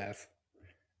Biden's death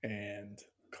and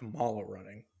Kamala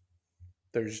running,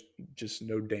 there's just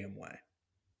no damn way.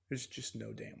 There's just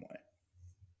no damn way.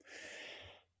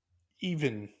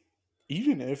 Even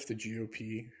if the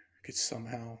GOP could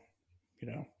somehow,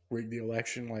 rig the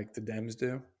election like the Dems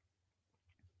do,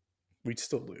 we'd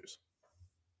still lose.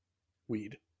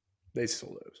 They'd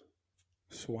still lose.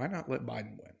 So why not let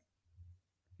Biden win?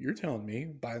 You're telling me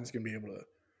Biden's going to be able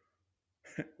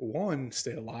to, 1,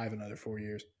 stay alive another 4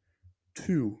 years.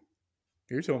 2,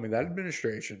 you're telling me that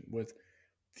administration with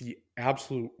the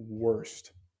absolute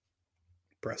worst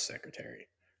press secretary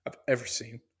I've ever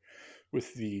seen,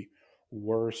 with the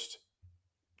worst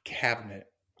cabinet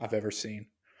I've ever seen,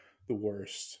 the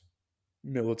worst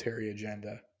military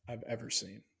agenda I've ever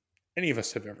seen, any of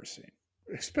us have ever seen,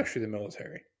 especially the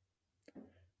military.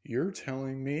 You're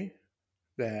telling me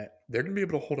that they're going to be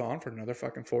able to hold on for another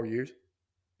fucking 4 years?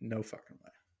 No fucking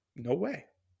way. No way.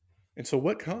 And so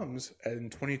what comes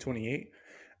in 2028?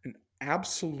 An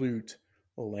absolute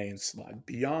landslide.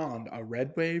 Beyond a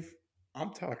red wave,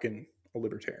 I'm talking a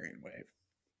libertarian wave.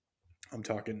 I'm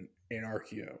talking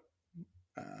anarcho,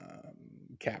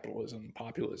 capitalism,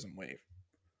 populism wave.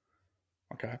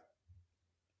 Okay.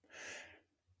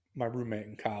 My roommate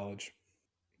in college,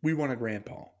 we wanted Rand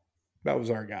Paul. That was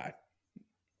our guy.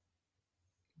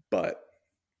 But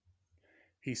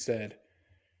he said,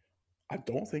 I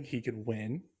don't think he could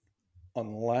win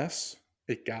unless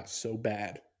it got so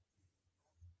bad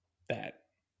that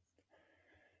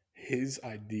his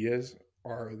ideas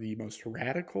are the most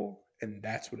radical, and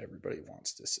that's what everybody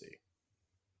wants to see.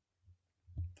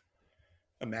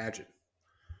 Imagine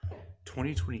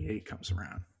 2028 comes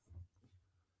around.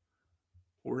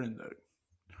 We're in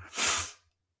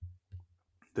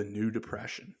the new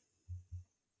depression,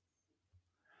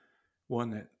 one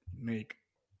that make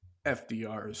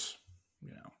FDR's,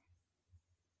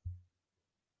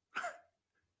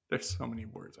 there's so many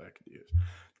words I could use.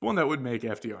 One that would make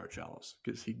FDR jealous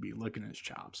because he'd be licking his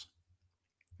chops.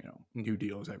 New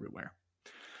deals everywhere.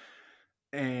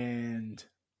 And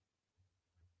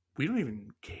we don't even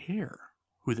care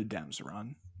who the Dems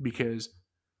run because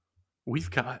we've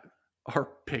got our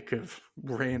pick of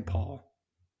Rand Paul,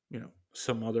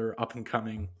 some other up and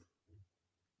coming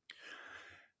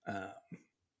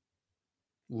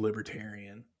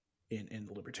libertarian in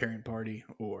the Libertarian Party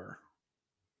or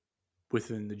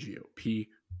within the GOP,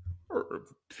 or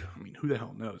who the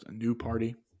hell knows? A new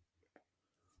party.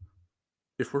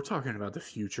 If we're talking about the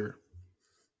future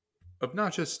of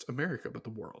not just America, but the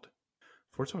world,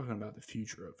 if we're talking about the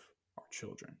future of our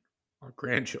children, our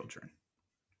grandchildren,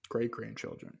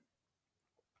 great-grandchildren,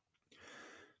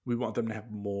 we want them to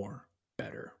have more,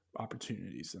 better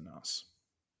opportunities than us,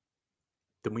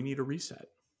 then we need a reset.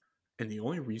 And the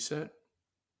only reset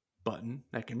button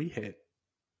that can be hit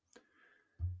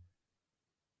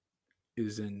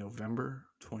is in November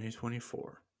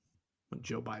 2024 when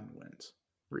Joe Biden wins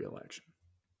re-election.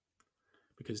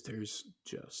 Because there's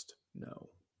just no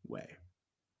way.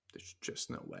 There's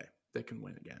just no way they can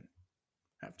win again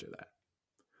after that.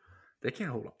 They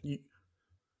can't hold on.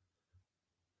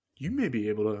 You may be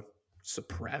able to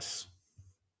suppress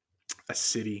a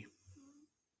city,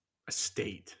 a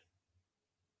state.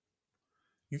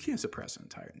 You can't suppress an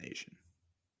entire nation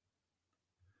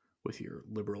with your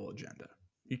liberal agenda.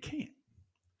 You can't.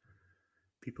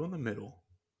 People in the middle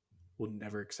will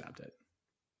never accept it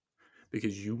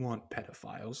because you want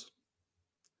pedophiles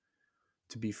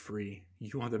to be free.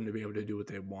 You want them to be able to do what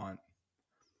they want.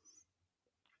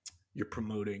 You're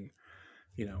promoting,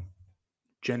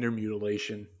 gender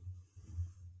mutilation,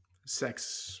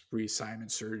 sex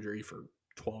reassignment surgery for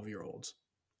 12-year-olds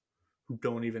who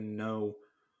don't even know.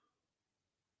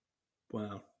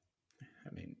 Well,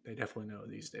 they definitely know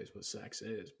these days what sex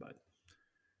is, but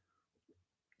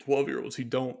 12-year-olds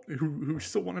who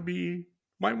still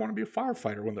might want to be a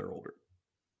firefighter when they're older.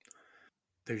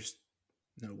 There's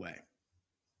no way.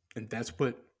 And that's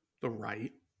what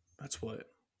that's what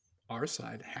our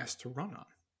side has to run on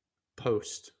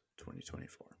post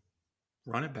 2024.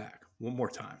 Run it back one more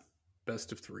time.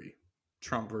 Best of 3.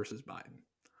 Trump versus Biden.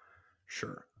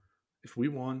 Sure. If we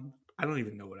won, I don't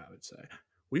even know what I would say.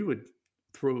 We would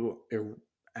throw an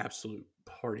absolute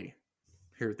party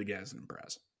here at the Gazin and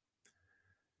Press.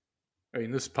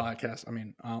 This podcast,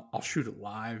 I'll shoot it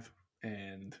live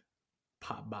and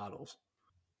pop bottles.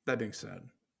 That being said,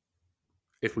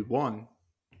 if we won,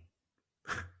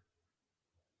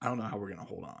 I don't know how we're going to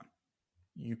hold on.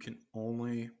 You can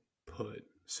only put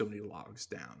so many logs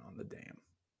down on the dam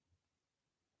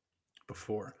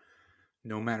before,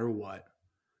 no matter what,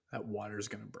 that water is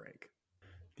going to break.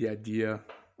 The idea,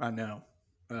 I know,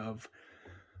 of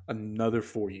another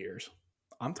 4 years.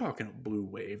 I'm talking a blue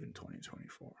wave in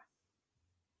 2024.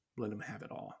 Let them have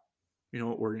it all. You know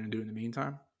what we're going to do in the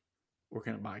meantime? We're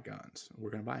going to buy guns. We're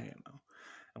going to buy ammo.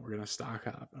 And we're going to stock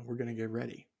up. And we're going to get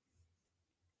ready.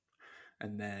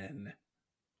 And then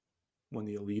when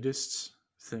the elitists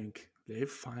think they've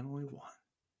finally won,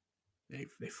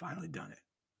 they've finally done it.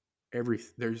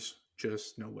 There's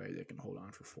just no way they can hold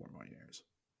on for 4 more years.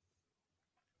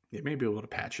 They may be able to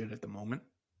patch it at the moment,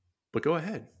 but go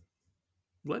ahead.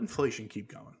 Let inflation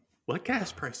keep going. Let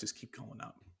gas prices keep going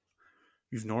up.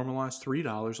 You've normalized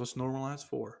 $3, let's normalize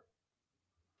 4.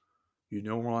 You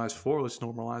normalize 4, let's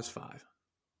normalize 5.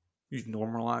 You've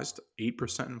normalized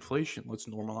 8% inflation, let's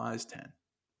normalize 10.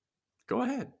 Go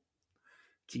ahead.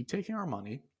 Keep taking our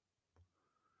money.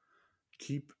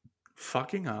 Keep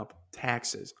fucking up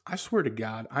taxes. I swear to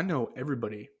God, I know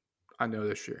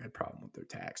this year had a problem with their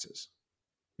taxes.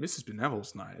 Mrs.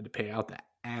 Benevolus and I had to pay out the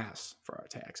ass for our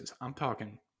taxes. I'm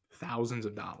talking thousands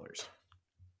of dollars.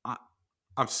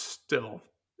 I'm still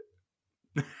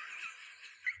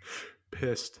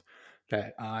pissed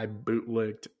that I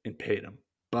bootlicked and paid them.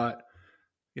 But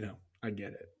I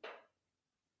get it.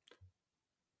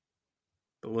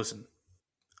 But listen,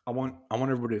 I want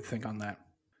everybody to think on that.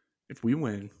 If we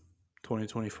win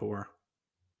 2024,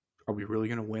 are we really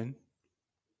going to win?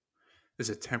 Is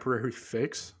a temporary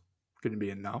fix going to be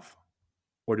enough?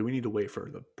 Or do we need to wait for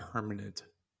the permanent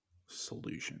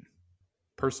solution?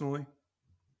 Personally,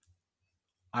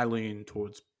 I lean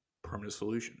towards permanent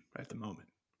solution at the moment.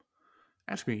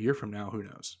 Ask me a year from now, who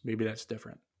knows? Maybe that's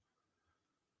different.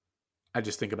 I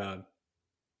just think about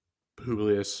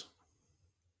Publius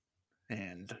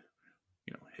and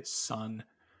his son.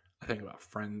 I think about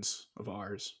friends of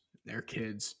ours, their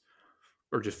kids,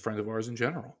 or just friends of ours in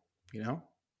general.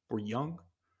 We're young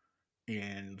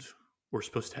and we're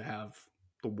supposed to have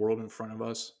the world in front of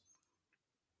us.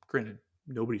 Granted,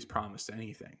 nobody's promised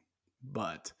anything,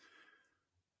 but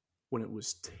when it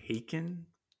was taken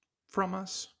from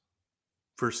us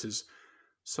versus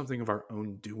something of our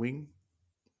own doing,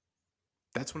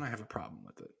 that's when I have a problem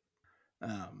with it.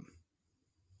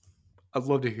 I'd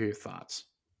love to hear your thoughts,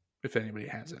 if anybody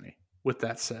has any. With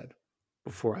that said,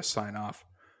 before I sign off,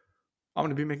 I'm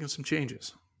going to be making some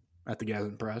changes at the Gaz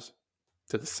and Press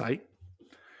to the site.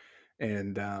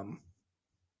 And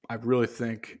I really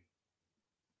think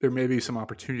there may be some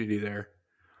opportunity there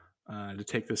to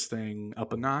take this thing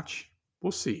up a notch.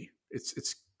 We'll see. It's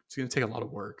going to take a lot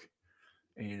of work,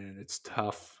 and it's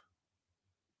tough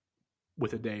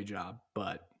with a day job.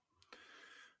 But,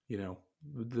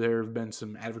 there have been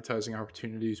some advertising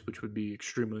opportunities, which would be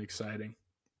extremely exciting.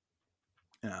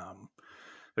 There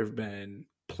have been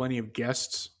plenty of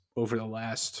guests over the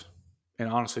last, and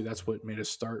honestly, that's what made us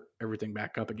start everything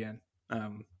back up again.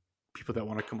 People that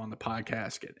want to come on the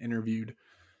podcast, get interviewed.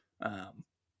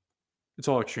 It's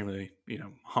all extremely,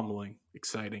 humbling,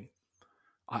 exciting.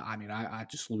 I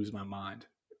just lose my mind.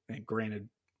 And granted,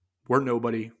 we're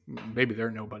nobody. Maybe they're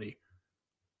nobody.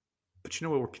 But you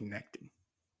know what? We're connecting.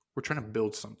 We're trying to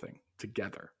build something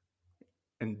together.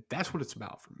 And that's what it's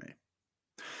about for me.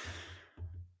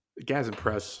 The Gaz and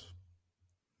Press,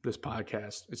 this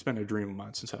podcast, it's been a dream of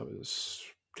mine since I was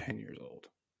 10 years old.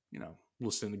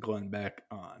 Listening to Glenn Beck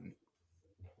on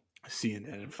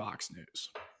CNN and Fox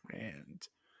News. And,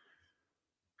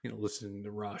 listening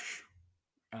to Rush.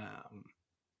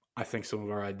 I think some of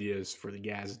our ideas for the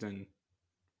Gadsden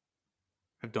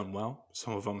have done well.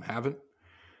 Some of them haven't.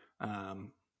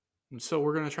 And so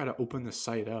we're going to try to open the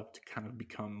site up to kind of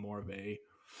become more of a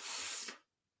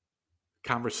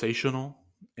conversational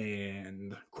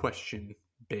and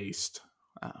question-based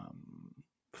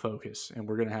focus. And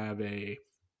we're going to have a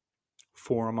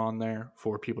forum on there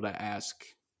for people to ask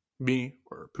me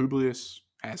or Publius,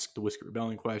 ask the Whiskey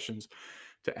Rebellion questions,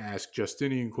 to ask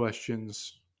Justinian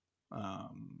questions,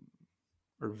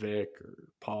 or Vic or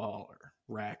Paul or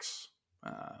Rex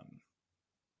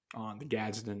on the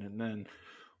Gadsden. And then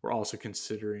we're also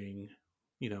considering,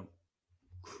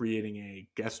 creating a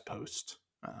guest post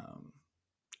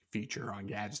feature on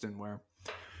Gadsden where,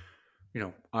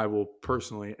 I will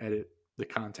personally edit the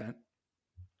content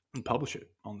and publish it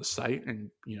on the site. And,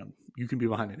 you can be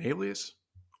behind an alias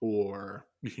or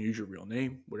you can use your real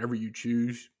name, whatever you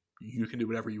choose. You can do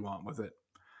whatever you want with it.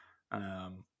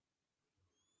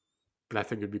 But I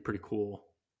think it'd be pretty cool.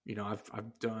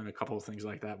 I've done a couple of things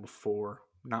like that before,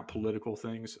 not political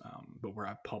things, but where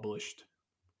I've published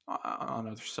on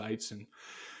other sites. And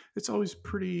it's always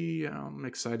pretty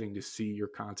exciting to see your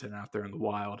content out there in the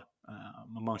wild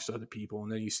amongst other people.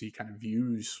 And then you see kind of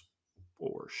views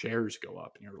or shares go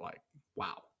up and you're like,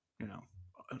 wow,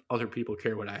 other people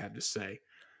care what I have to say.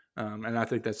 And I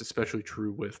think that's especially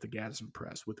true with the Gadsden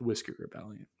Press, with Whiskey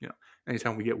Rebellion.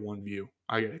 Anytime we get one view,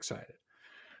 I get excited.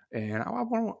 And I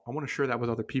want to share that with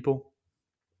other people.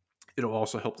 It'll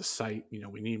also help the site.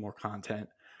 We need more content.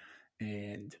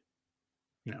 And,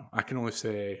 I can only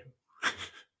say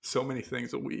so many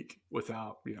things a week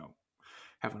without,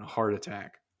 having a heart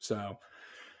attack. So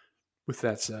with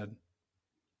that said,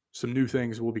 some new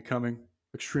things will be coming.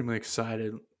 Extremely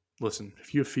excited. Listen,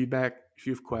 if you have feedback, if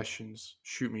you have questions,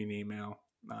 shoot me an email.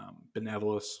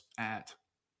 Benevolus at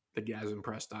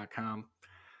thegazandpress.com.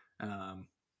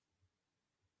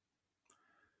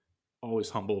 Always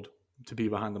humbled to be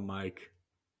behind the mic.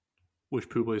 Wish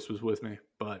Publius was with me,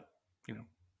 but,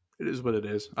 it is what it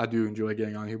is. I do enjoy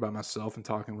getting on here by myself and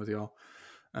talking with y'all.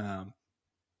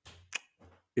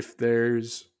 If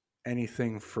there's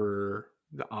anything for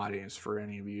the audience, for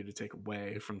any of you to take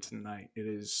away from tonight, it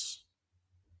is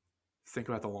think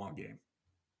about the long game.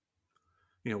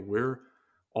 We're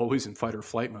always in fight or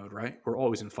flight mode, right? We're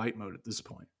always in fight mode at this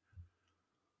point.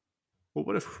 Well,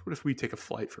 what if we take a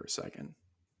flight for a second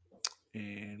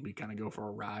and we kind of go for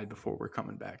a ride before we're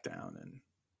coming back down and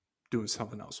doing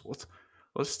something else?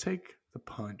 Let's take the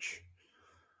punch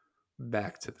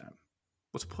back to them.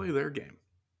 Let's play their game.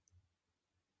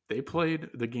 They played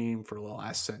the game for the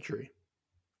last century.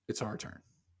 It's our turn.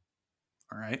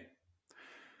 All right?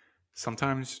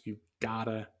 Sometimes you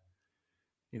gotta,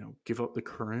 give up the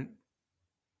current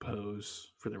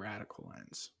pose for the radical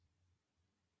ends.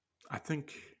 I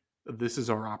think this is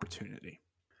our opportunity.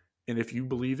 And if you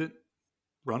believe it,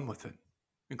 run with it.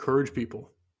 Encourage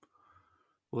people.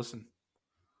 Listen,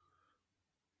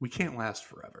 we can't last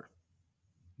forever.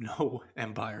 No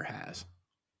empire has.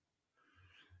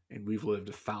 And we've lived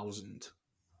 1,000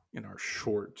 in our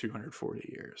short 240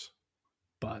 years.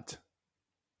 But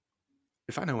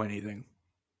if I know anything,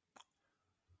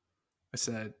 I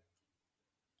said,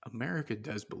 America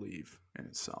does believe in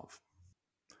itself.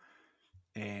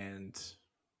 And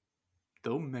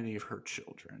though many of her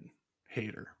children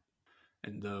hate her,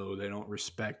 and though they don't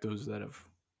respect those that have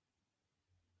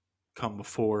come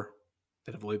before,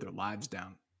 that have laid their lives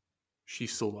down, she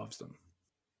still loves them.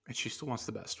 And she still wants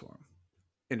the best for them.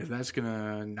 And if that's going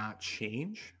to not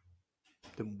change,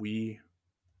 then we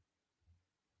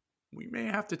may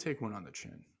have to take one on the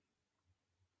chin.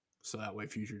 So that way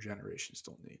future generations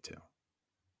don't need to.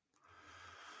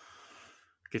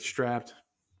 Get strapped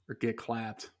or get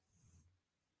clapped.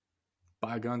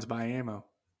 Buy guns, buy ammo.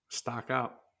 Stock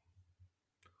up.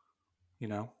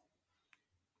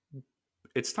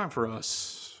 It's time for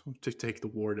us to take the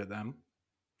war to them.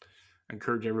 I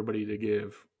encourage everybody to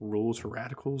give Rules for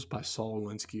Radicals by Saul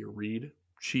Alinsky a read.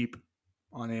 Cheap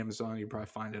on Amazon. You probably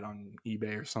find it on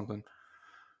eBay or something.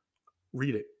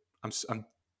 Read it. I'm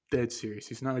dead serious.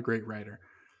 He's not a great writer.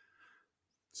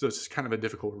 So it's kind of a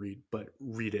difficult read, but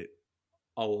read it.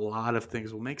 A lot of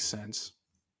things will make sense.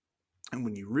 And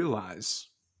when you realize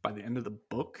by the end of the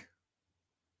book,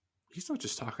 he's not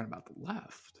just talking about the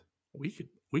left.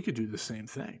 We could do the same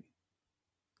thing.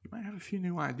 You might have a few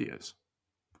new ideas.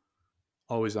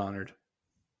 Always honored.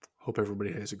 Hope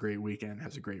everybody has a great weekend,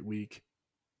 has a great week.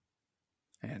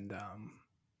 And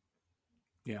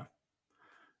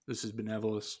this is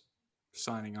Benevolus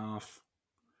signing off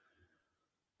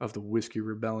of the Whiskey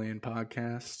Rebellion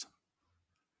podcast.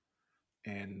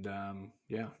 And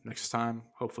next time,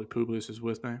 hopefully Publius is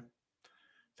with me.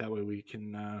 That way we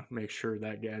can make sure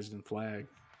that Gadsden flag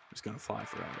is going to fly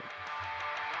forever.